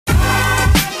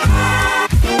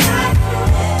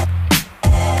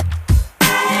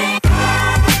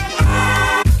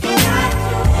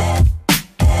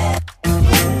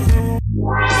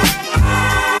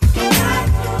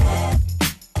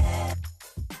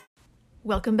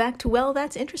Welcome back to Well,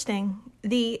 That's Interesting.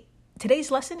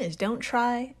 Today's lesson is Don't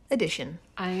Try Edition.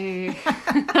 I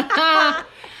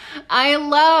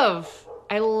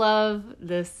love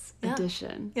this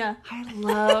edition. Yeah.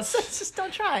 Just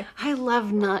don't try. I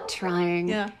love not trying.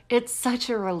 Yeah. It's such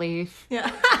a relief.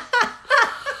 Yeah.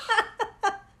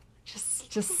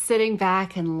 Just sitting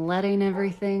back and letting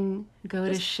everything go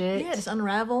to shit. Yeah, just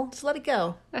unravel. Just let it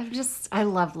go. I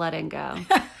love letting go.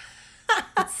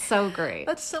 It's so great.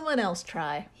 Let someone else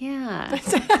try. Yeah,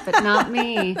 but not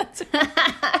me.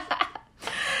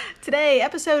 Today,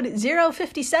 episode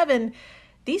 057,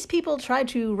 these people tried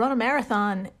to run a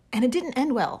marathon and it didn't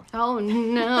end well. Oh,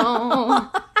 no.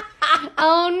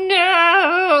 Oh,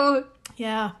 no.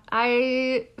 Yeah.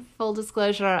 Full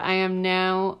disclosure, I am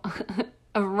now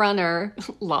a runner.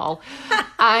 Lol.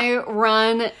 I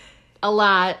run a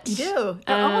lot. You do.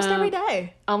 Almost every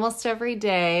day. Almost every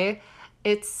day.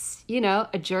 It's,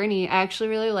 a journey. I actually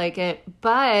really like it.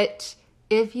 But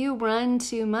if you run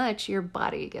too much, your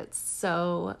body gets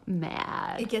so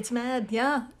mad. It gets mad.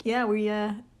 Yeah. Yeah.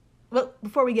 Well,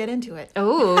 before we get into it.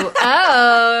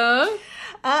 Oh.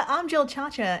 I'm Jill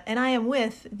Chacha, and I am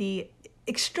with the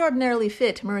extraordinarily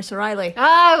fit Marissa Riley.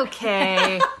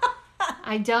 Okay.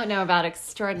 I don't know about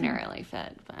extraordinarily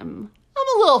fit, but I'm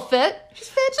a little fit. She's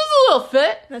fit. Just a little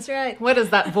fit. That's right. What is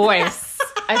that voice?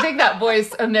 I think that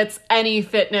voice omits any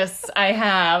fitness I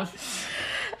have.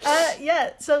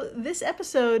 Yeah, so this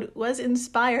episode was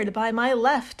inspired by my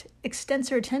left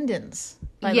extensor tendons,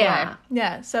 by the way.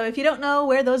 Yeah, so if you don't know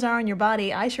where those are in your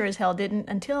body, I sure as hell didn't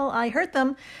until I hurt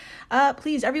them.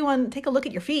 Please, everyone, take a look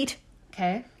at your feet.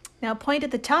 Okay. Now point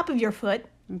at the top of your foot.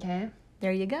 Okay.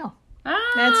 There you go.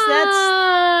 Ah!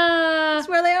 That's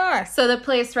where they are. So the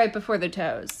place right before the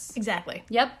toes. Exactly.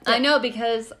 Yep. I know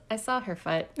because I saw her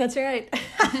foot. That's right.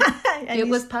 It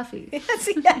was puffy.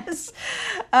 Yes.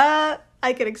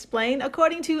 I could explain.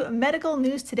 According to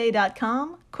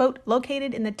medicalnewstoday.com, quote,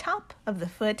 located in the top of the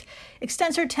foot,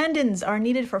 extensor tendons are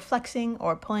needed for flexing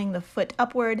or pulling the foot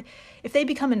upward. If they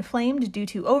become inflamed due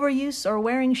to overuse or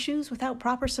wearing shoes without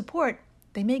proper support,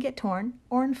 they may get torn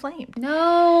or inflamed.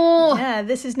 No. Yeah,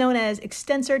 this is known as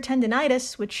extensor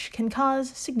tendinitis, which can cause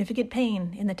significant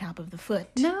pain in the top of the foot.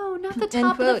 No, not the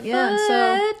top of the foot. Yeah,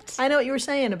 so I know what you were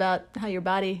saying about how your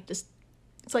body just,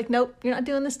 it's like, nope, you're not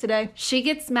doing this today. She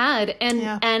gets mad. And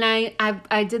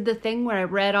I did the thing where I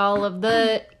read all of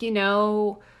the,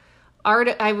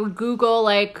 I would Google,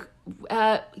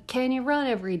 can you run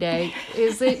every day?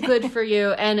 Is it good for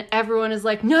you? And everyone is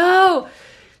like, no,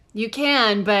 you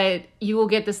can, but you will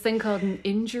get this thing called an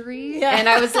injury. Yeah. And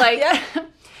I was like, and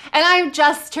I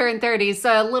just turned 30,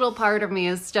 so a little part of me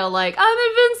is still like, I'm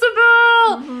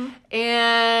invincible. Mm-hmm.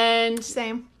 And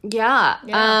same. Yeah.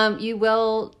 You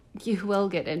will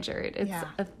get injured. It's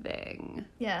a thing.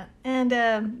 Yeah.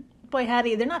 And boy,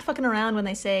 howdy, they're not fucking around when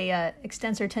they say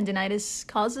extensor tendinitis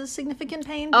causes significant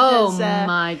pain. Because,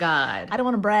 my God. I don't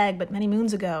want to brag, but many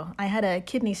moons ago, I had a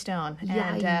kidney stone.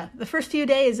 And the first few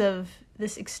days of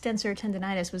this extensor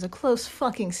tendinitis was a close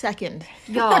fucking second.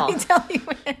 Y'all. Let me tell you.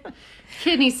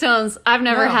 Kidney stones. I've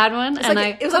never had one, and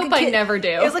I hope I never do.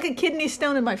 It was like a kidney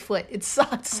stone in my foot. It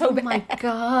sucked so bad. Oh my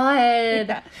God.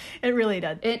 Yeah, it really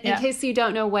did. In case you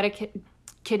don't know what a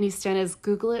kidney stone is,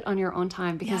 Google it on your own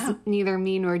time, because neither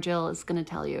me nor Jill is going to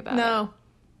tell you about it. No,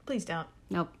 please don't.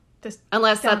 Nope. Just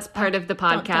unless that's part of the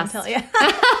podcast. Don't tell you.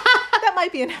 That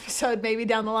might be an episode maybe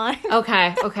down the line.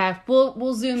 Okay.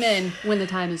 We'll zoom in when the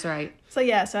time is right.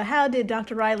 So how did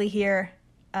Dr. Riley here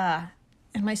and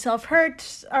myself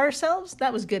hurt ourselves?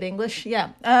 That was good English.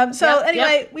 Yeah.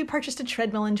 Anyway, we purchased a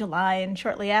treadmill in July, and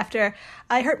shortly after,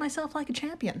 I hurt myself like a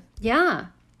champion. Yeah.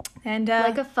 And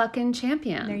like a fucking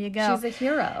champion. There you go. She's a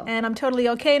hero. And I'm totally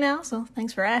okay now, so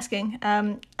thanks for asking.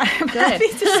 I'm happy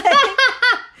to say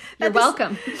You're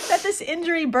welcome. That this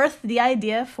injury birthed the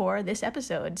idea for this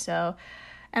episode. So,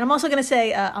 and I'm also going to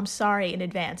say I'm sorry in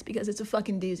advance, because it's a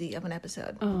fucking doozy of an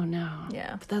episode. Oh, no.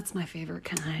 Yeah. But that's my favorite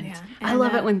kind. Yeah. I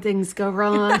love it when things go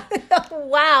wrong.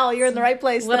 Wow, you're in the right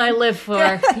place. What I live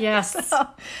for. Yes. So,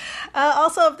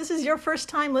 also, if this is your first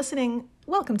time listening,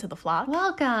 welcome to the flock.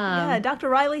 Welcome. Yeah, Dr.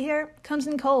 Riley here comes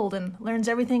in cold and learns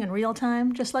everything in real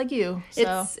time, just like you.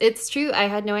 So. It's true. I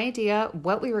had no idea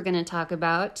what we were going to talk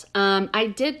about.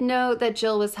 I did know that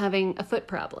Jill was having a foot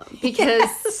problem,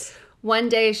 because one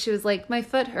day she was like, my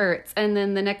foot hurts. And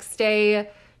then the next day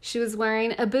she was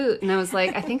wearing a boot. And I was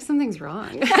like, I think something's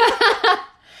wrong.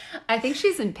 I think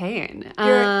she's in pain.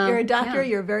 You're a doctor. Yeah.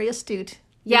 You're very astute.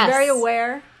 Yes. You're very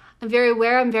aware. I'm very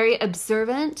aware. I'm very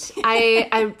observant.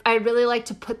 I really like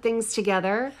to put things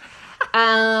together.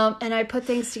 And I put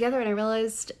things together and I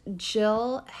realized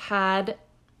Jill had,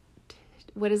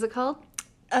 what is it called?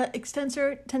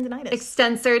 extensor tendinitis.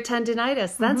 Extensor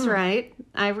tendinitis. That's right.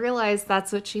 I realized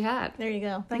that's what she had. There you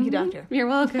go. Thank you, doctor. You're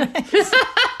welcome.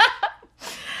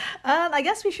 I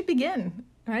guess we should begin,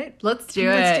 right? Let's do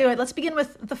it. Let's begin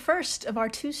with the first of our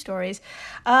two stories.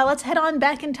 Let's head on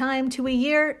back in time to a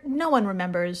year no one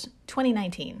remembers,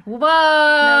 2019. Whoa!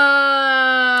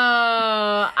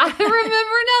 I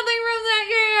remember nothing from that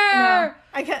year.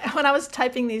 When I was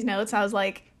typing these notes, I was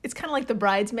like, it's kind of like the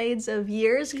Bridesmaids of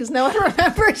years because no one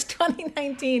remembers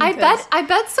 2019. I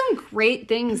bet some great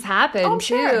things happened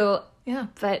too. Sure. Yeah,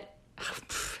 but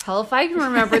hell if I can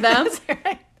remember them. That's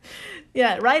right.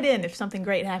 Yeah, write in if something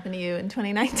great happened to you in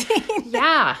 2019.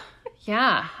 Yeah.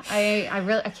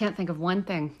 I can't think of one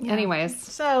thing. Yeah. Anyways,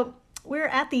 so we're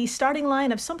at the starting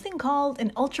line of something called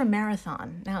an ultra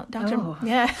marathon. Now, Dr.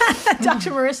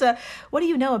 Marissa, what do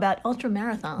you know about ultra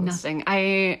marathons? Nothing.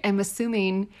 I am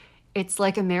assuming it's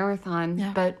like a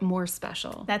marathon, but more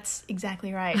special. That's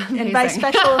exactly right. And by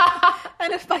special,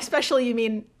 if by special you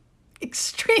mean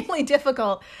extremely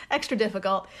difficult, extra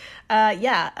difficult.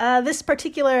 This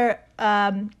particular,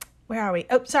 where are we?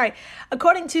 Oh, sorry.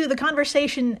 According to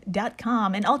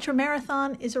theconversation.com, an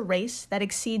ultramarathon is a race that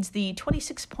exceeds the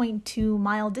 26.2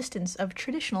 mile distance of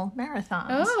traditional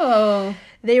marathons. Oh.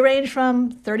 They range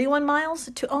from 31 miles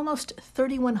to almost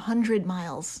 3,100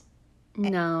 miles.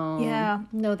 No. Yeah.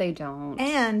 No, they don't.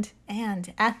 And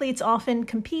athletes often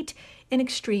compete in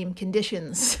extreme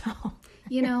conditions.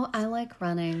 You know, I like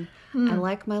running. I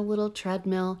like my little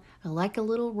treadmill. I like a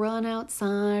little run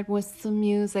outside with some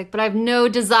music, but I have no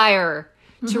desire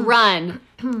to run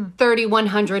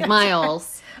 3,100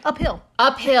 miles. Uphill.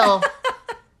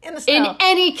 In the snow. In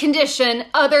any condition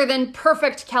other than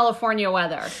perfect California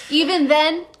weather. Even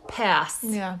then, pass.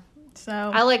 Yeah. So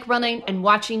I like running and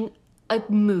watching a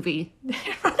movie.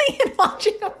 Running and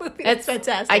watching a movie. It's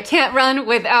fantastic. I can't run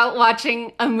without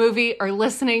watching a movie or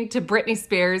listening to Britney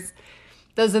Spears.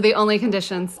 Those are the only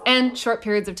conditions. And short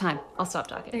periods of time. I'll stop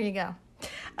talking. There you go.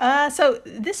 So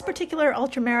this particular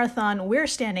ultramarathon we're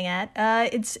standing at,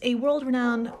 it's a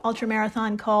world-renowned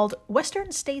ultramarathon called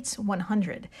Western States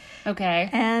 100. Okay.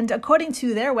 And according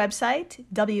to their website,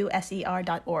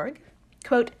 wser.org,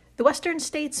 quote, the Western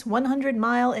States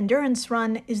 100-mile endurance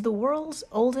run is the world's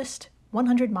oldest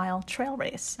 100-mile trail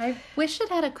race. I wish it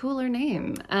had a cooler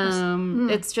name.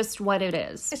 It's just what it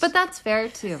is. But that's fair,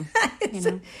 too.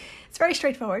 It's very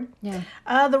straightforward. Yeah.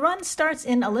 The run starts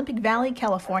in Olympic Valley,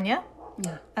 California,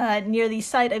 near the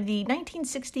site of the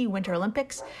 1960 Winter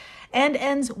Olympics, and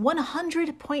ends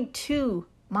 100.2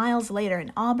 miles later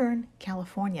in Auburn,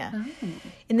 California. Oh.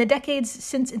 In the decades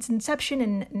since its inception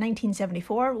in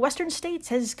 1974, Western States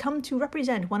has come to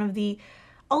represent one of the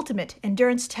ultimate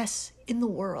endurance tests in the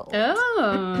world.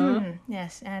 Oh.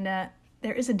 Yes, and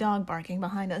there is a dog barking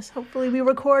behind us. Hopefully we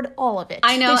record all of it.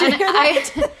 I know. And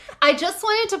I just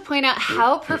wanted to point out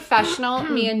how professional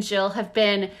me and Jill have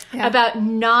been about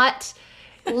not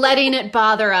letting it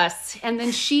bother us. And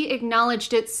then she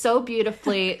acknowledged it so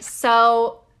beautifully.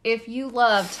 So if you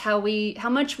loved how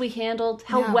much we handled,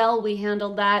 how well we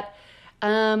handled that,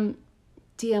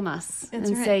 DM us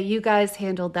say, you guys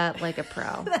handled that like a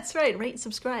pro. That's right. Rate,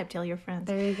 subscribe, tell your friends.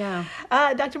 There you go.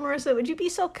 Dr. Marissa, would you be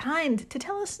so kind to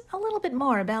tell us a little bit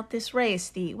more about this race,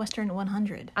 the Western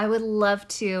 100? I would love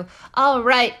to. All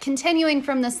right. Continuing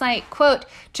from the site, quote,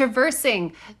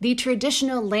 traversing the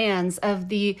traditional lands of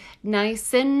the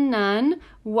Nisenan,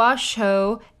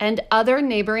 Washoe, and other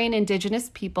neighboring indigenous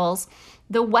peoples,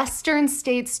 the Western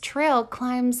States Trail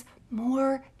climbs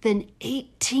more than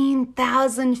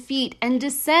 18,000 feet and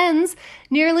descends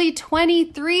nearly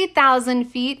 23,000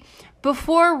 feet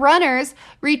before runners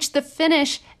reach the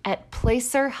finish at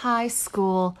Placer High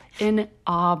School in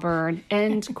Auburn.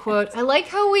 End quote. I like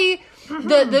how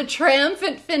the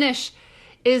triumphant finish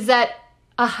is at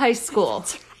a high school.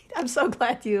 I'm so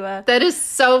glad you... that is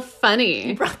so funny.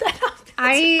 You brought that up.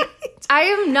 I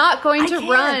am not going to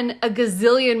run a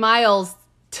gazillion miles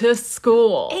to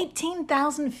school.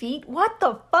 18,000 feet? What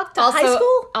the fuck? To high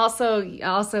school? Also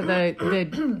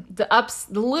the ups,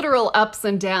 the literal ups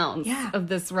and downs of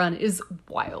this run is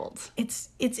wild. It's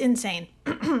insane.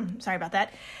 Sorry about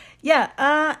that. Yeah.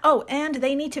 And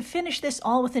they need to finish this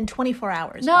all within 24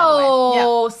 hours.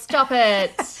 No, stop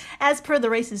it. As per the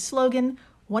race's slogan,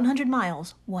 100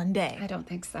 miles, one day. I don't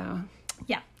think so.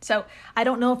 Yeah. So I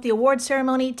don't know if the award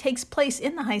ceremony takes place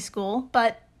in the high school,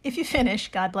 but if you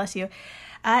finish, God bless you.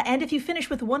 And if you finish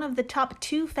with one of the top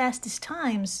 2 fastest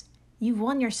times, you've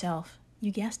won yourself,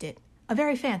 you guessed it, a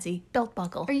very fancy belt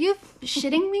buckle. Are you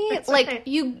shitting me? That's like right.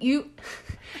 you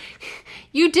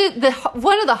did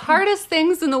one of the hardest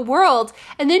things in the world,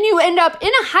 and then you end up in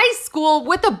a high school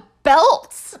with a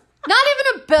belt. Not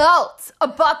even a belt, a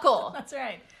buckle. That's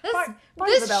right.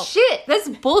 This shit, this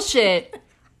bullshit.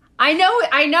 I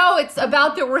know it's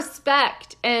about the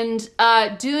respect and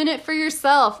doing it for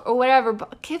yourself or whatever,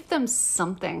 but give them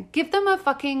something. Give them a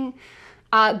fucking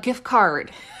gift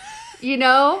card. You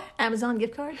know? Amazon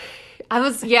gift card?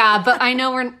 But I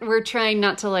know we're trying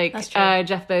not to like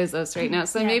Jeff Bezos right now.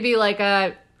 So maybe like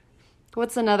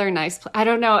what's another nice place? I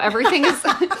don't know. Everything is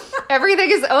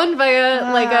owned by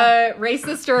a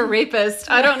racist or a rapist.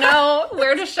 I don't know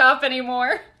where to shop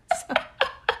anymore.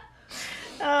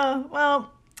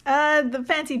 The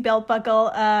fancy belt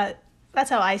buckle, that's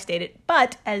how I state it.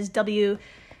 But as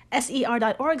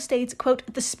WSER.org states,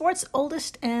 quote, the sport's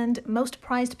oldest and most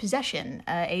prized possession,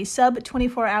 a sub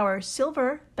 24-hour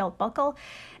silver belt buckle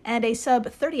and a sub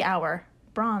 30-hour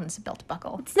bronze belt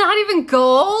buckle. It's not even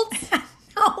gold.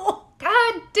 No.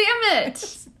 God damn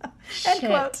it. End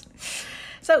quote.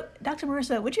 So, Dr.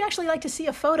 Marissa, would you actually like to see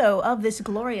a photo of this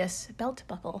glorious belt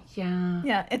buckle? Yeah.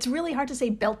 Yeah, it's really hard to say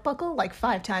belt buckle like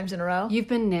 5 times in a row. You've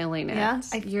been nailing it. Yeah?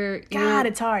 You're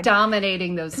it's hard.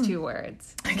 Dominating those 2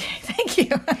 words. Okay, thank you.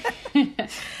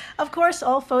 Of course,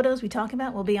 all photos we talk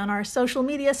about will be on our social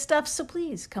media stuff, so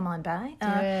please come on by. Do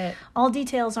it. All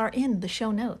details are in the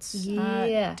show notes.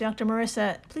 Yeah. Dr.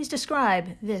 Marissa, please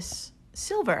describe this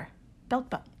silver belt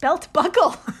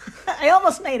buckle. I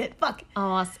almost made it. Fuck.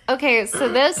 Almost. Okay, so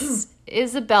this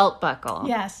is a belt buckle.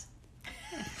 Yes.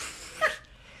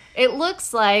 It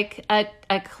looks like a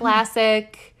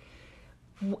classic,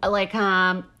 like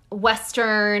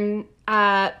Western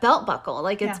belt buckle.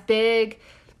 Like it's big.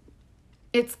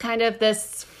 It's kind of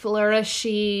this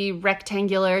flourishy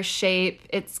rectangular shape.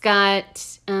 It's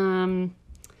got a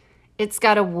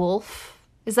wolf.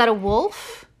 Is that a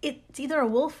wolf? It's either a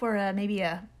wolf or maybe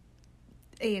a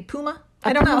puma.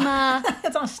 I don't know.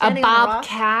 It's on a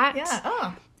bobcat. Yeah.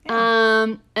 Oh.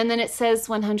 Yeah. And then it says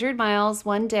 100 miles,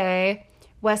 1 day,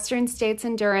 Western States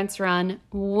Endurance Run,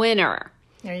 winner.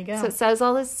 There you go. So it says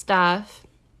all this stuff.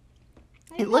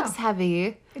 It looks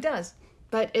heavy. It does.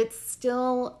 But it's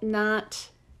still not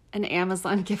an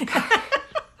Amazon gift card.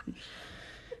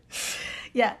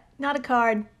 Yeah, not a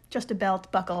card, just a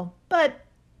belt buckle. But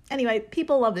anyway,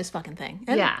 people love this fucking thing.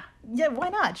 And yeah, why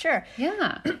not? Sure.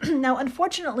 Yeah. Now,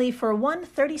 unfortunately for one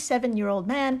 37-year-old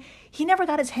man, he never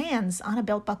got his hands on a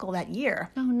belt buckle that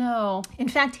year. Oh, no. In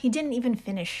fact, he didn't even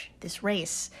finish this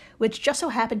race, which just so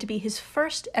happened to be his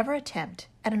first ever attempt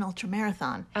at an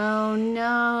ultramarathon. Oh,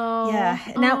 no. Yeah.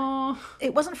 Now,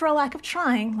 it wasn't for a lack of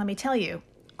trying, let me tell you.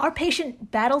 Our patient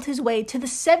battled his way to the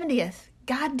 70th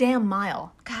goddamn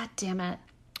mile. God damn it.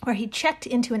 Where he checked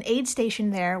into an aid station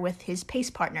there with his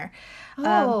pace partner.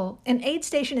 Oh. An aid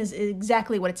station is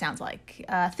exactly what it sounds like.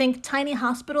 Think tiny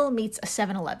hospital meets a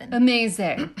 7-Eleven.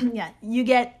 Amazing. Yeah, you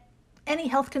get any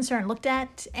health concern looked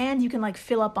at, and you can like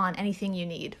fill up on anything you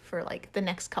need for like the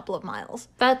next couple of miles.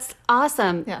 That's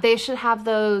awesome. Yeah. They should have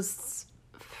those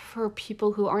for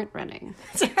people who aren't running.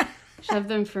 Should have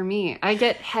them for me. I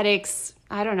get headaches,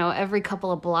 I don't know, every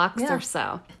couple of blocks or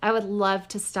so. I would love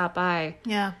to stop by.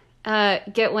 Yeah.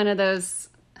 Get one of those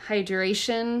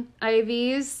hydration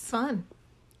IVs. Fun.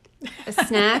 A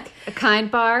snack, a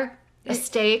Kind bar, a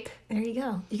steak. There you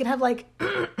go. You could have like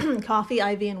coffee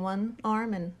IV in one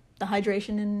arm and the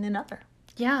hydration in another.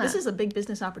 Yeah. This is a big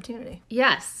business opportunity.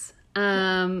 Yes.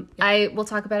 I will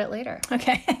talk about it later.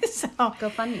 Okay. So go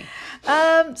fund me.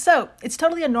 So it's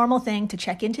totally a normal thing to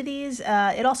check into these.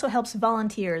 It also helps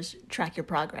volunteers track your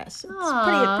progress.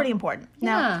 It's pretty important.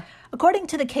 Now, according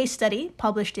to the case study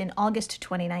published in August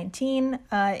 2019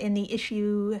 in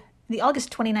the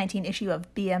August 2019 issue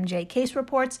of BMJ Case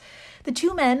Reports, the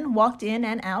 2 men walked in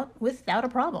and out without a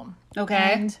problem.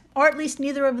 Okay. Or at least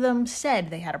neither of them said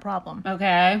they had a problem.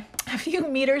 Okay. A few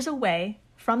meters away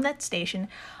from that station,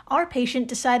 our patient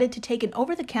decided to take an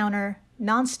over-the-counter,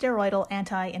 non-steroidal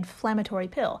anti-inflammatory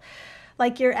pill,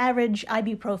 like your average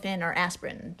ibuprofen or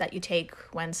aspirin that you take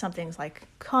when something's like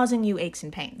causing you aches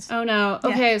and pains. Oh no.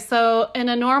 Okay, so in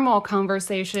a normal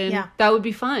conversation, that would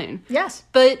be fine. Yes.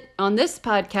 But on this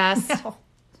podcast,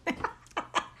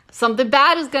 something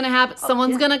bad is going to happen.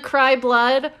 Someone's going to cry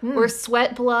blood or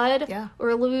sweat blood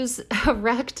or lose a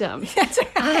rectum. That's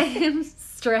right. I am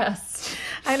stressed.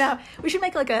 I know. We should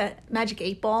make like a magic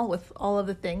 8-ball with all of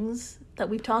the things that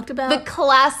we've talked about. The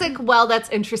classic, well, that's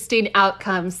interesting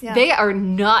outcomes. Yeah. They are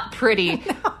not pretty.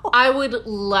 I would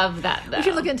love that, though. We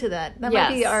should look into that. That might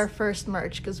be our first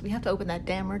merch, because we have to open that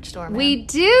damn merch store, man. We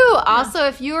do. Also,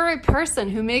 if you are a person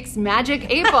who makes magic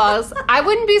 8-balls, I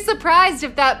wouldn't be surprised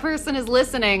if that person is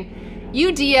listening. You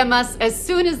DM us as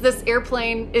soon as this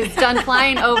airplane is done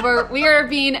flying over. We are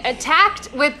being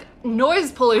attacked with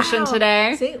noise pollution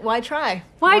today. See, why try?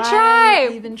 Why try?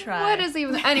 Even try? What is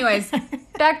even... Anyways,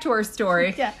 back to our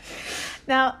story. Yeah.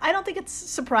 Now, I don't think it's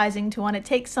surprising to want to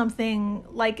take something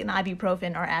like an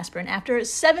ibuprofen or aspirin after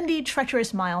 70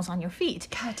 treacherous miles on your feet.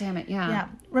 God damn it, yeah. Yeah.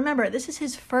 Remember, this is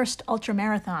his first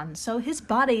ultramarathon, so his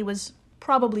body was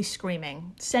probably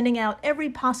screaming, sending out every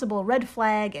possible red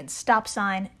flag and stop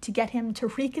sign to get him to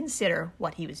reconsider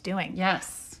what he was doing.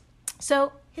 Yes.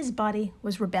 So his body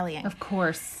was rebelling. Of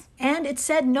course. And it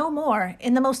said no more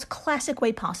in the most classic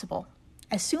way possible.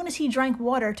 As soon as he drank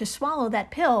water to swallow that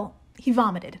pill, he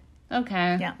vomited.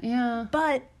 Okay. Yeah.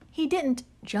 But he didn't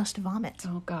just vomit.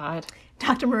 Oh, God.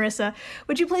 Dr. Marissa,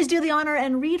 would you please do the honor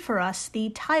and read for us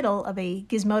the title of a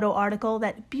Gizmodo article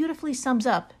that beautifully sums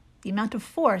up the amount of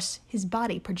force his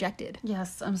body projected?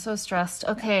 Yes, I'm so stressed.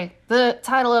 Okay, the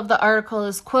title of the article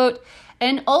is, quote,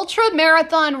 "An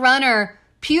ultra-marathon runner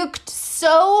puked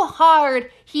so hard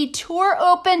he tore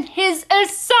open his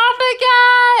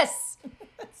esophagus."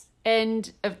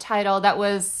 End of title. That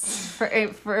was for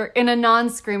in a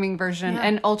non-screaming version. Yeah.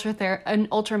 An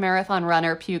ultra marathon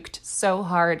runner puked so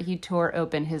hard he tore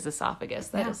open his esophagus.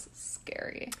 That is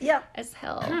scary. Yeah. As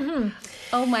hell. Mm-hmm.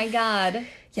 Oh my God.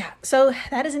 Yeah, so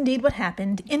that is indeed what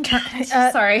happened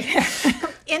Sorry.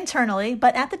 internally,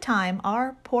 but at the time,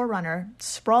 our poor runner,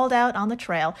 sprawled out on the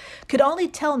trail, could only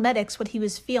tell medics what he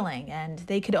was feeling, and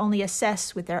they could only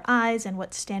assess with their eyes and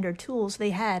what standard tools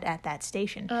they had at that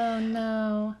station. Oh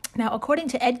no. Now, according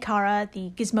to Ed Cara,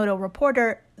 the Gizmodo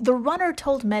reporter, the runner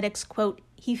told medics, quote,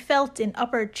 he felt an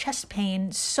upper chest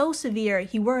pain so severe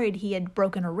he worried he had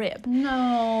broken a rib.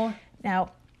 No.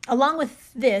 Now, along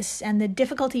with this and the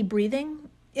difficulty breathing,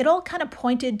 it all kind of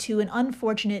pointed to an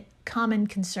unfortunate common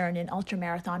concern in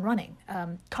ultramarathon running,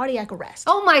 cardiac arrest.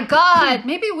 Oh my God.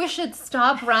 Maybe we should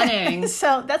stop running.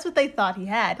 So that's what they thought he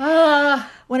had.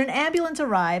 When an ambulance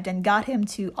arrived and got him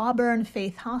to Auburn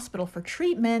Faith Hospital for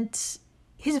treatment,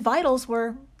 his vitals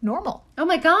were normal. Oh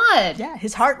my God. Yeah,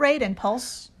 his heart rate and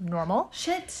pulse, normal.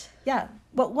 Shit. Yeah.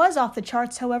 What was off the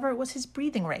charts, however, was his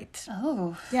breathing rate.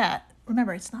 Oh. Yeah.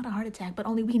 Remember, it's not a heart attack, but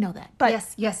only we know that. But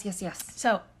Yes.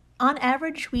 So, on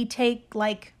average, we take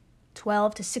like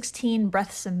 12 to 16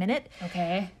 breaths a minute.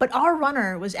 Okay. But our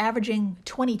runner was averaging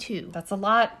 22. That's a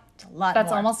lot. It's a lot That's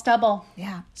more. almost double.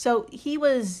 Yeah. So he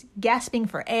was gasping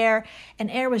for air, and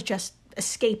air was just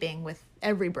escaping with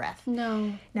every breath.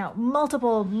 No. Now,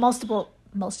 multiple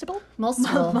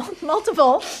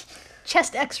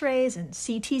chest x-rays and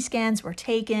CT scans were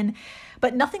taken,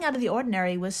 but nothing out of the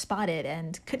ordinary was spotted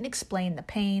and couldn't explain the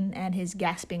pain and his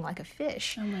gasping like a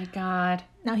fish. Oh my God.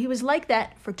 Now, he was like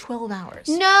that for 12 hours.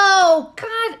 No.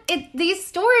 God, these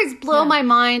stories blow my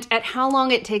mind at how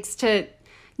long it takes to,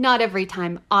 not every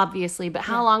time, obviously, but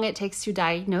how long it takes to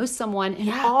diagnose someone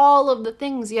and all of the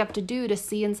things you have to do to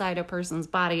see inside a person's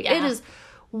body. Yeah. It is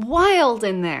wild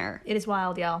in there. It is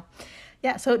wild, y'all.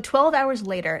 Yeah, so 12 hours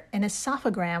later, an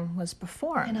esophagram was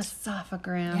performed. An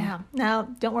esophagram. Yeah. Now,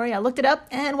 don't worry, I looked it up,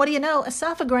 and what do you know?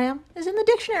 Esophagram is in the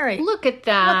dictionary. Look at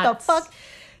that. What the fuck?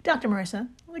 Dr. Marissa,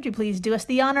 would you please do us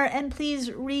the honor and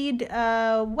please read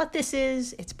what this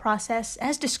is, its process,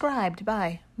 as described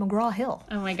by McGraw-Hill.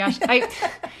 Oh my gosh.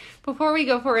 Before we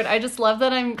go forward, I just love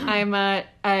that I'm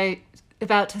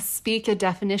about to speak a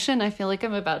definition. I feel like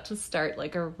I'm about to start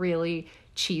like a really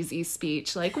cheesy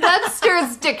speech, like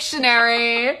Webster's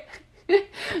Dictionary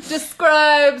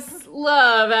describes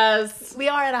love as... We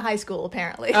are at a high school,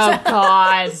 apparently. Oh,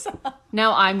 God.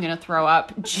 Now I'm going to throw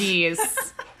up. Jeez.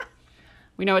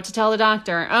 We know what to tell the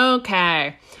doctor.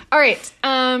 Okay. All right.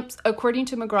 According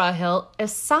to McGraw-Hill,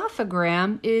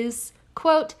 esophagram is,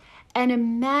 quote, an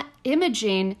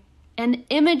imaging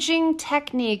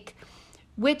technique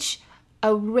which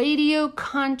a radio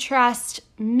contrast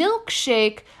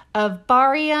milkshake of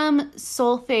barium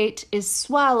sulfate is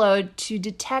swallowed to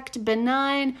detect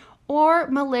benign or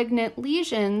malignant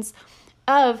lesions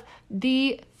of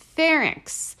the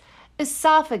pharynx,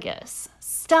 esophagus,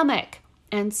 stomach,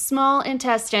 and small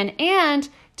intestine, and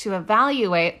to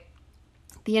evaluate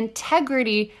the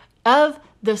integrity of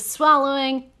the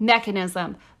swallowing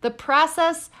mechanism. The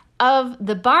process of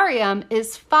the barium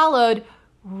is followed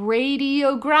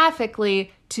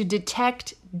radiographically to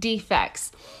detect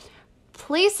defects.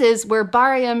 Places where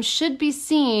barium should be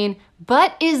seen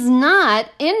but is not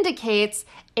indicates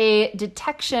a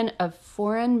detection of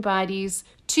foreign bodies,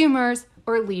 tumors,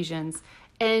 or lesions.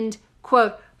 And,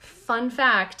 quote, fun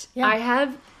fact, I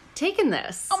have taken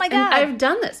this. Oh my God. And I've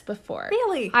done this before.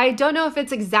 Really? I don't know if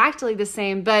it's exactly the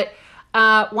same, but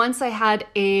once I had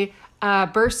a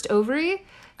burst ovary,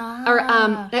 or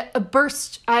a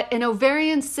burst, an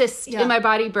ovarian cyst in my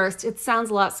body burst. It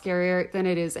sounds a lot scarier than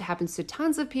it is. It happens to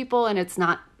tons of people, and it's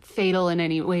not fatal in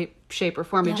any way, shape, or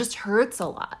form. It just hurts a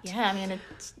lot. Yeah, I mean,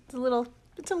 it's a little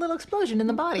explosion in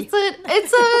the body. It's an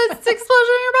explosion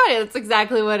in your body. That's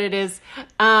exactly what it is.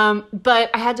 But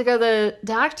I had to go to the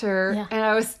doctor, and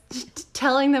I was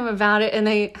telling them about it, and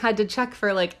they had to check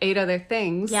for like 8 other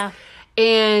things. Yeah.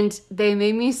 And they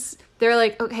made me, they're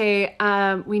like, okay,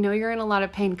 we know you're in a lot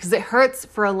of pain because it hurts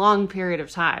for a long period of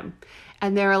time.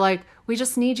 And they were like, we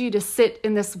just need you to sit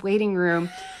in this waiting room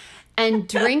and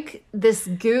drink this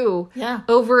goo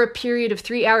over a period of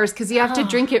 3 hours because you have to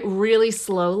drink it really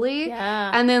slowly.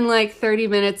 Yeah. And then like 30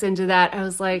 minutes into that, I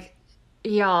was like,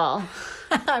 y'all.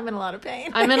 I'm in a lot of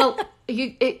pain. I'm in a,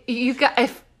 you got,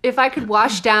 if I could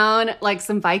wash down like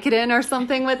some Vicodin or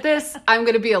something with this, I'm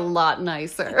going to be a lot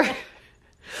nicer.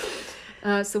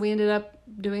 So we ended up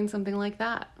doing something like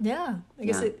that. Yeah. I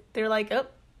guess they're like, oh,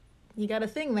 you got a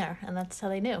thing there. And that's how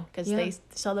they knew. Because they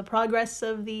saw the progress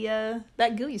of the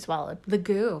that goo you swallowed. The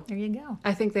goo. There you go.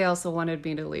 I think they also wanted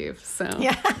me to leave. So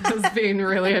it was being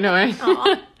really annoying.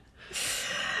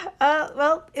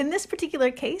 Well, in this particular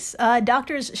case,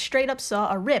 doctors straight up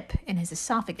saw a rip in his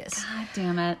esophagus. God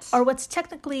damn it. Or what's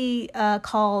technically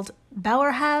called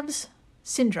Bauerhaves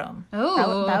syndrome.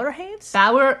 Oh. Bauerhaves?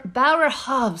 Bauerhaves.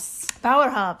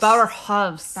 Bauerhaves.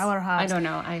 Bauerhaves. Bauerhaves. I don't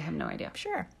know. I have no idea.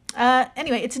 Sure.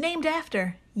 Anyway, it's named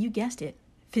after, you guessed it,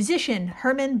 physician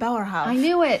Hermann Bauerhaus. I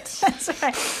knew it. That's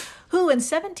right. Who in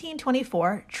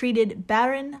 1724 treated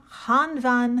Baron Han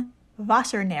van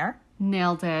Wassenaer.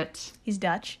 Nailed it. He's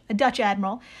Dutch, a Dutch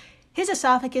admiral. His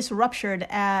esophagus ruptured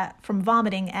from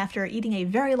vomiting after eating a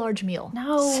very large meal.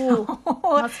 No.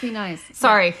 Must be nice.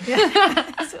 Sorry.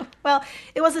 Well,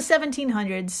 it was the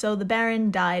 1700s, so the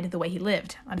Baron died the way he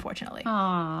lived, unfortunately.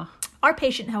 Aww. Our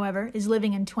patient, however, is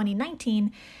living in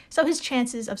 2019, so his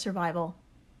chances of survival,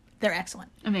 they're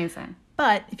excellent. Amazing.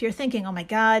 But if you're thinking, oh my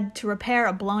God, to repair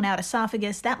a blown out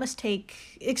esophagus, that must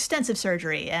take extensive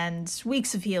surgery and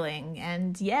weeks of healing.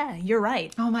 And yeah, you're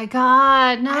right. Oh my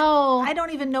God, no. I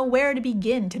don't even know where to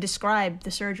begin to describe the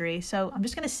surgery. So I'm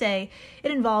just going to say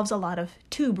it involves a lot of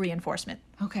tube reinforcement.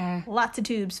 Okay. Lots of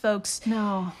tubes, folks.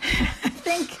 No.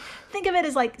 Think of it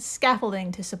as like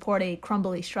scaffolding to support a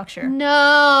crumbly structure.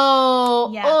 No.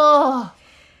 Yeah. Oh.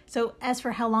 So as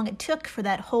for how long it took for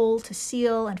that hole to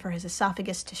seal and for his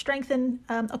esophagus to strengthen,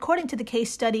 according to the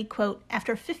case study, quote,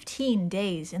 after 15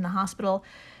 days in the hospital,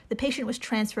 the patient was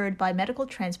transferred by medical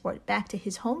transport back to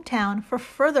his hometown for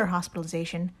further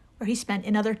hospitalization, where he spent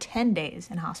another 10 days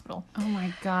in hospital. Oh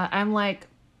my God. I'm like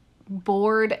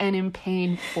bored and in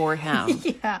pain for him.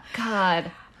 Yeah.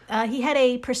 God. He had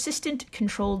a persistent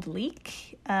controlled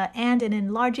leak and an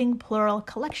enlarging pleural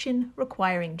collection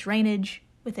requiring drainage,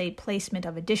 with a placement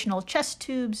of additional chest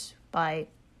tubes by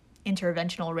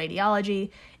interventional radiology.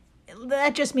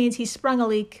 That just means he sprung a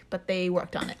leak, but they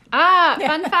worked on it.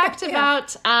 Fun fact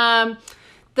about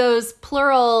those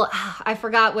pleural, I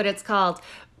forgot what it's called,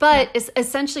 but it's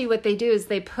essentially what they do is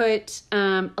they put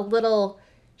a little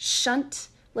shunt,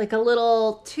 like a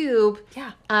little tube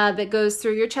that goes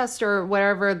through your chest or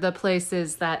wherever the place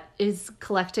is that is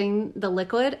collecting the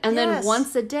liquid. And then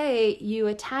once a day, you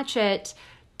attach it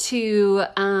to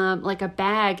like a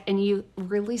bag and you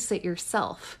release it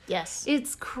yourself. Yes.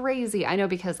 It's crazy. I know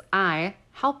because I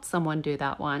helped someone do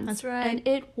that once. That's right. And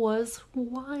it was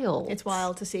wild. It's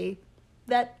wild to see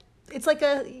that. It's like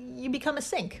you become a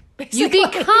sink. Basically. You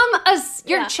become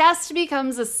your chest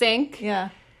becomes a sink. Yeah.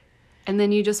 And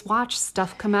then you just watch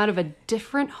stuff come out of a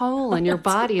different hole in your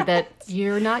body that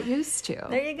you're not used to.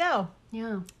 There you go.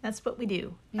 Yeah. That's what we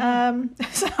do. Yeah.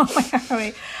 So where are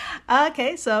we?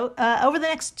 Okay, so over the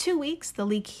next 2 weeks, the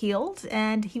leak healed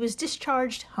and he was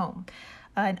discharged home.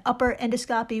 An upper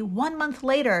endoscopy 1 month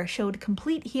later showed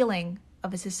complete healing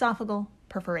of his esophageal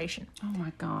perforation. Oh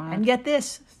my God. And get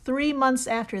this, 3 months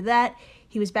after that,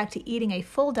 he was back to eating a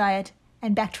full diet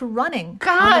and back to running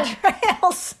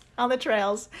on the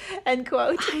trails, end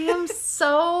quote. I am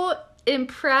so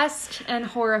impressed and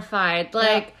horrified.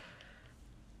 Like,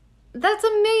 that's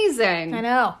amazing. I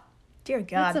know. Dear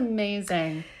God. That's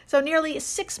amazing. So nearly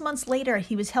 6 months later,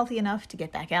 he was healthy enough to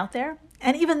get back out there.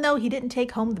 And even though he didn't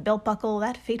take home the belt buckle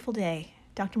that fateful day,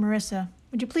 Dr. Marissa,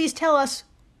 would you please tell us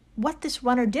what this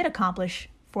runner did accomplish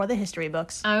for the history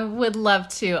books? I would love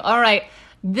to. All right.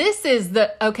 This is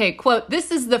quote,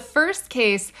 this is the first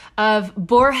case of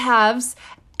Boerhaves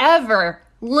ever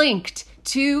linked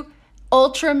to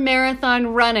ultra marathon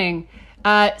running,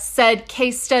 said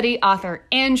case study author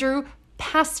Andrew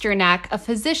Pasternak, a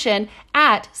physician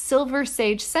at Silver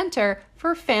Sage Center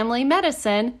for Family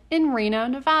Medicine in Reno,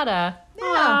 Nevada.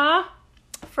 Yeah.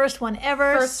 First one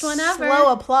ever. First one ever.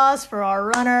 Slow applause for our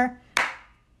runner.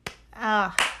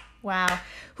 Wow.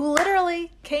 Who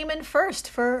literally came in first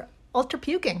for ultra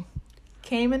puking.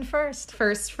 Came in first.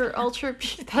 First for ultra.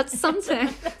 That's something.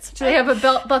 Do they have a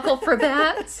belt buckle for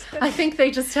that? I think they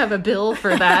just have a bill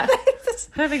for that.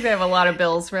 I think they have a lot of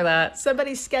bills for that.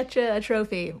 Somebody sketch a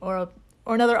trophy or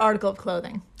another article of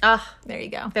clothing. Ah, There you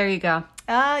go. there you go.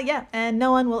 Yeah, and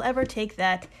no one will ever take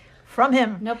that from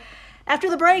him. Nope. After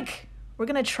the break, we're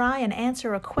going to try and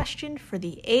answer a question for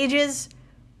the ages.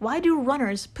 Why do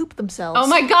runners poop themselves? Oh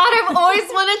my God, I've always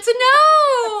wanted to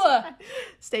know.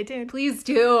 Stay tuned. Please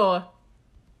do.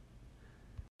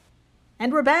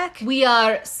 And we're back. We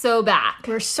are so back.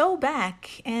 We're so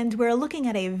back, and we're looking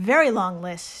at a very long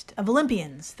list of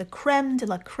Olympians, the creme de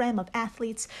la creme of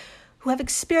athletes who have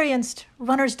experienced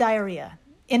runner's diarrhea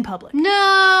in public. No.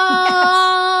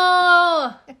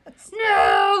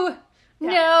 No.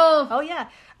 No. Oh, yeah.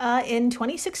 In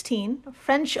 2016,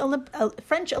 French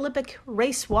Olympic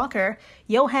race walker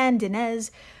Johan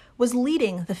Denez was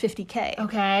leading the 50K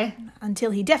Okay. until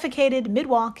he defecated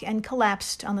mid-walk and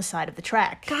collapsed on the side of the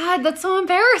track. God, that's so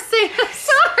embarrassing. I'm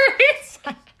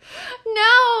sorry.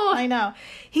 No. I know.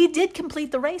 He did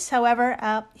complete the race,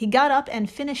 however. He got up and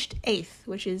finished 8th,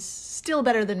 which is still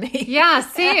better than me. Yeah,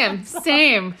 same.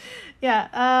 Same. Yeah,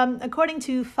 according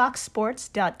to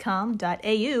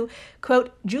foxsports.com.au,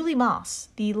 quote, Julie Moss,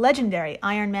 the legendary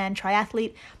Ironman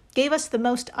triathlete, gave us the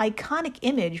most iconic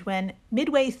image when,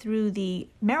 midway through the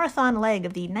marathon leg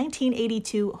of the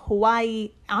 1982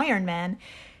 Hawaii Ironman,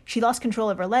 she lost control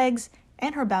of her legs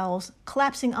and her bowels,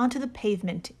 collapsing onto the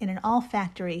pavement in an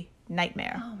olfactory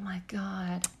nightmare. Oh my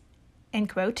God. End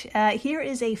quote. Here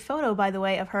is a photo, by the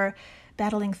way, of her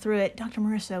battling through it. Dr.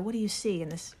 Marissa, what do you see in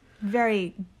this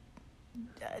very...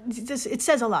 it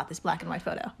says a lot, this black and white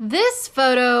photo. This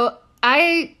photo,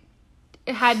 I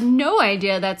had no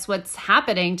idea that's what's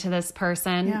happening to this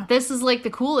person. Yeah. This is like the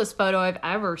coolest photo I've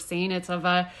ever seen. It's of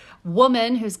a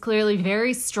woman who's clearly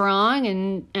very strong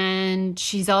and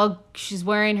she's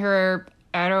wearing her,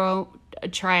 I don't know, a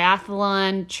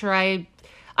triathlon,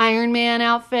 Ironman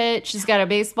outfit. She's got a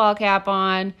baseball cap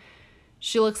on.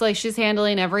 She looks like she's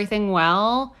handling everything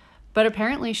well, but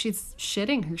apparently she's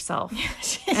shitting herself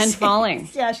and falling.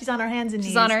 Yeah, she's on her hands and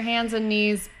knees. She's on her hands and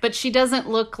knees, but she doesn't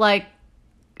look like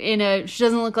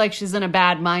she's in a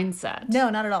bad mindset.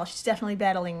 No, not at all. She's definitely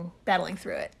battling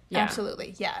through it. Yeah.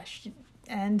 Absolutely. Yeah.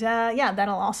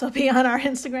 That'll also be on our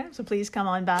Instagram, so please come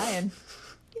on by and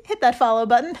hit that follow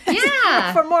button.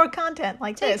 Yeah. for more content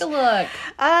like this. Take a look.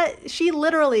 She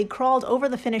literally crawled over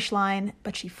the finish line,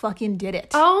 but she fucking did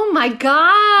it. Oh my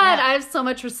God. I have so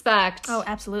much respect. Oh,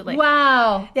 absolutely.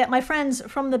 Wow. Yeah, my friends,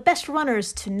 from the best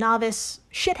runners to novice,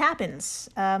 shit happens.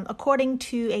 According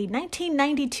to a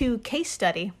 1992 case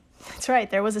study, that's right,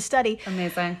 there was a study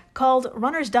Amazing. called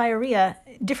Runner's Diarrhea,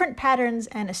 Different Patterns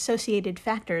and Associated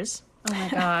Factors. Oh my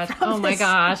God. Oh my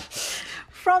God.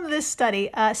 From this study,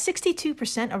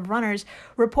 62% of runners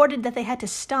reported that they had to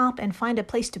stop and find a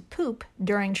place to poop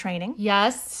during training.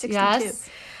 Yes. 62. Yes.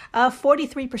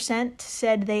 43%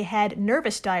 said they had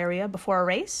nervous diarrhea before a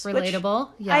race. which Relatable.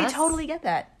 Yes. I totally get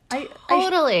that.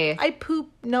 Totally. I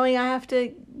poop knowing I have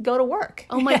to go to work.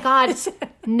 Oh my God.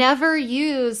 Never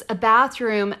use a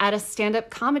bathroom at a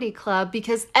stand-up comedy club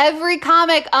because every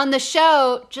comic on the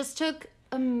show just took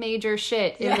a major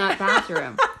shit in that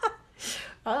bathroom.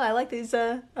 Oh, I like these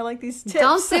tips.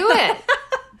 Don't do it.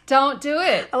 Don't do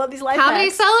it. I love these life Comedy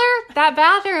hacks. Cellar, that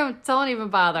bathroom, don't even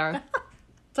bother.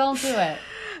 Don't do it.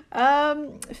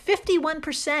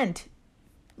 51%,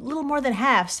 a little more than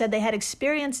half, said they had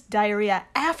experienced diarrhea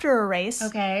after a race.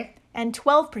 Okay. And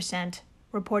 12%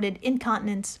 reported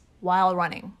incontinence while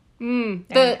running.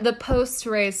 The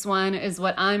post-race one is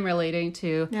what I'm relating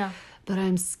to. Yeah. But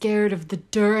I'm scared of the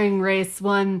during race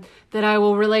one that I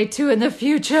will relate to in the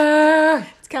future.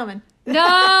 It's coming.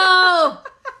 No!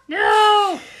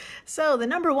 No! So the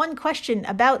number one question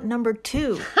about number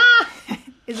 2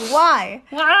 is why?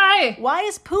 Why? Why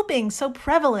is pooping so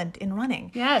prevalent in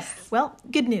running? Yes. Well,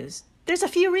 good news. There's a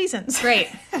few reasons. Great.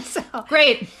 So,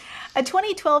 Great. a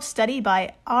 2012 study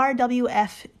by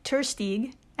R.W.F.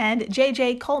 Tersteeg and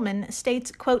J.J. Coleman states,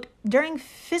 quote, during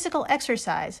physical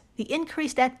exercise, the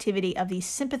increased activity of the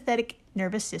sympathetic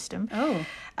nervous system I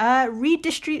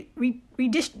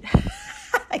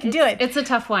can do it. It's a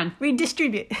tough one.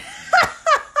 Redistribute.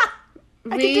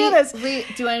 I can do this. Do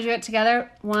you want to do it together?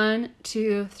 1,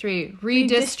 2, 3.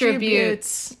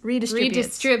 Redistributes.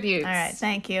 Redistributes. All right,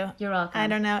 thank you. You're welcome. I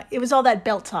don't know. It was all that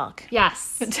belt talk.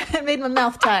 Yes. It made my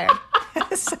mouth tired.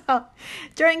 So,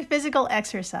 during physical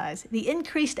exercise, the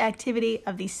increased activity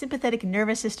of the sympathetic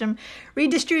nervous system We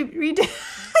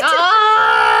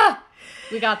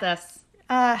got this.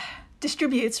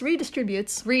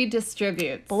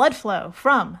 redistributes blood flow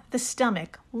from the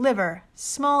stomach, liver,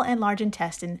 small and large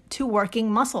intestine to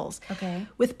working muscles. Okay.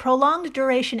 With prolonged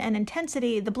duration and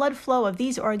intensity, the blood flow of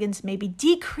these organs may be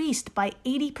decreased by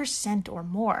 80% or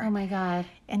more. Oh my God.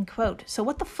 End quote. So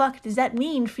what the fuck does that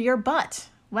mean for your butt?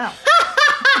 Well,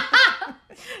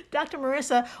 Dr.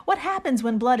 Marissa, what happens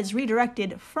when blood is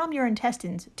redirected from your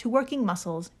intestines to working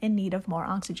muscles in need of more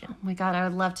oxygen? Oh my God, I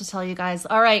would love to tell you guys.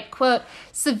 All right, quote,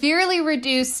 severely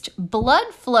reduced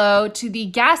blood flow to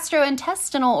the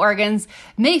gastrointestinal organs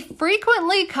may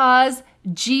frequently cause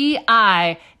GI,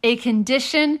 a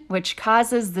condition which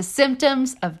causes the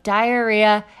symptoms of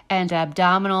diarrhea and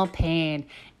abdominal pain.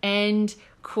 End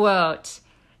quote.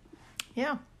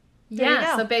 Yeah.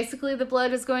 Yeah, so basically the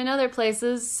blood is going other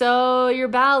places, so your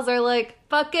bowels are like,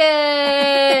 fuck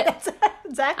it.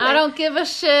 Exactly. I don't give a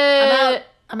shit.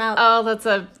 I'm out.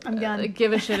 Oh, I'm done.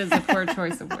 Give a shit is a poor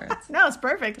choice of words. No, it's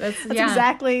perfect. That's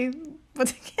exactly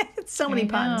what. So many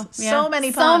puns. Yeah. So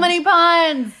many puns. So many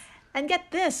puns. And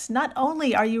get this, not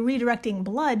only are you redirecting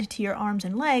blood to your arms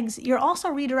and legs, you're also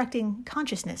redirecting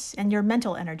consciousness and your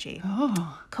mental energy.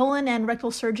 Oh. Colon and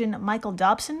rectal surgeon Michael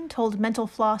Dobson told Mental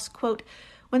Floss, quote,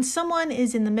 when someone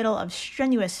is in the middle of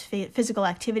strenuous physical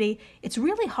activity, it's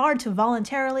really hard to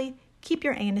voluntarily keep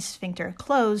your anus sphincter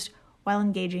closed while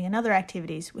engaging in other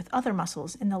activities with other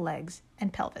muscles in the legs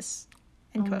and pelvis.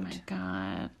 End quote. Oh my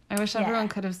God. I wish everyone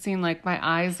could have seen like my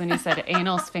eyes when you said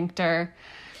anal sphincter.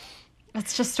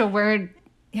 It's just a word,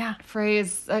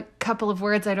 phrase, a couple of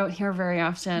words I don't hear very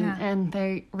often, and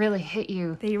they really hit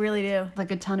you. They really do.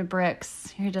 Like a ton of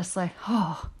bricks. You're just like,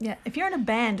 oh. Yeah, if you're in a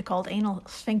band called Anal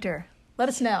Sphincter, let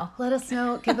us know. Let us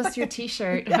know. Give us your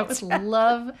t-shirt. I would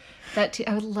love that.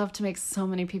 I would love to make so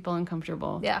many people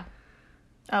uncomfortable. Yeah.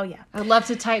 Oh, yeah. I'd love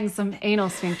to tighten some anal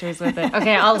sphincters with it.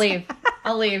 Okay, I'll leave.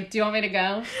 Do you want me to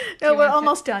go? No, we're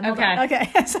almost done. Okay. Okay.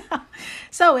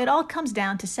 So it all comes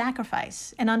down to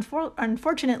sacrifice. And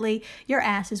unfortunately, your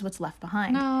ass is what's left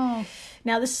behind. No.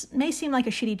 Now, this may seem like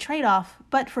a shitty trade-off,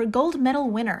 but for gold medal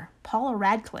winner Paula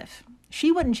Radcliffe,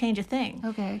 she wouldn't change a thing.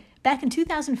 Okay. Back in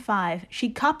 2005,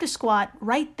 she copped a squat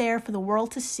right there for the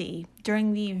world to see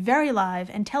during the very live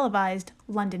and televised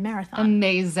London Marathon.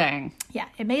 Amazing. Yeah,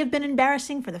 it may have been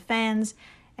embarrassing for the fans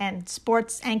and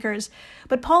sports anchors,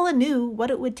 but Paula knew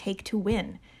what it would take to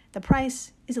win. The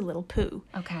price is a little poo.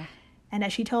 Okay. And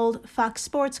as she told Fox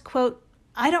Sports, quote,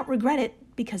 I don't regret it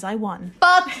because I won.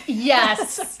 Fuck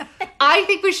yes. I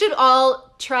think we should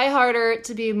all try harder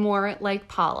to be more like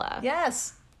Paula.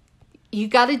 Yes. You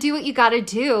got to do what you got to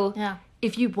do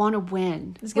if you want to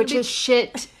win, which is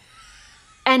shit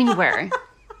anywhere.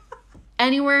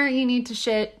 Anywhere you need to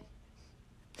shit.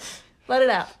 Let it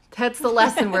out. That's the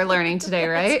lesson we're learning today,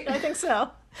 right? I think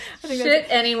so. Shit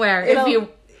anywhere if you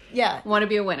want to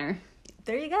be a winner.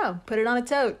 There you go. Put it on a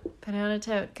tote. Put it on a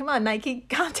tote. Come on, Nike.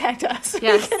 Contact us.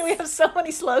 Yes. We have so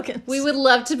many slogans. We would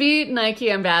love to be Nike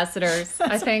ambassadors.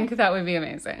 I think that would be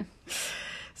amazing.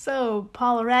 So,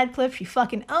 Paula Radcliffe, she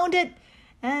fucking owned it.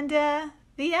 And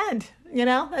the end. You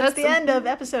know? That's the end of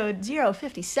episode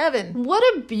 057. What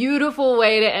a beautiful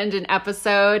way to end an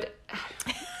episode.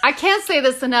 I can't say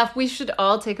this enough. We should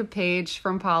all take a page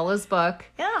from Paula's book.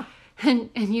 Yeah. And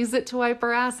use it to wipe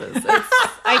our asses.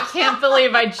 I can't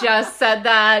believe I just said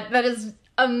that. That is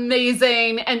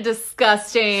amazing and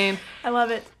disgusting. I love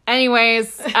it.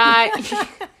 Anyways,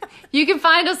 you can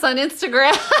find us on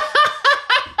Instagram.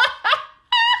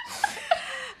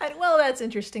 Well, that's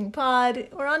interesting pod.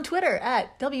 We're on Twitter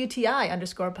at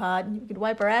WTI_pod. You could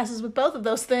wipe our asses with both of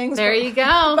those things. There you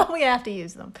go. But we have to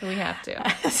use them. We have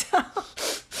to.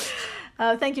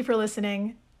 Thank you for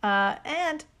listening.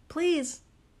 And please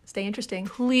stay interesting.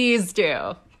 Please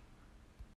do.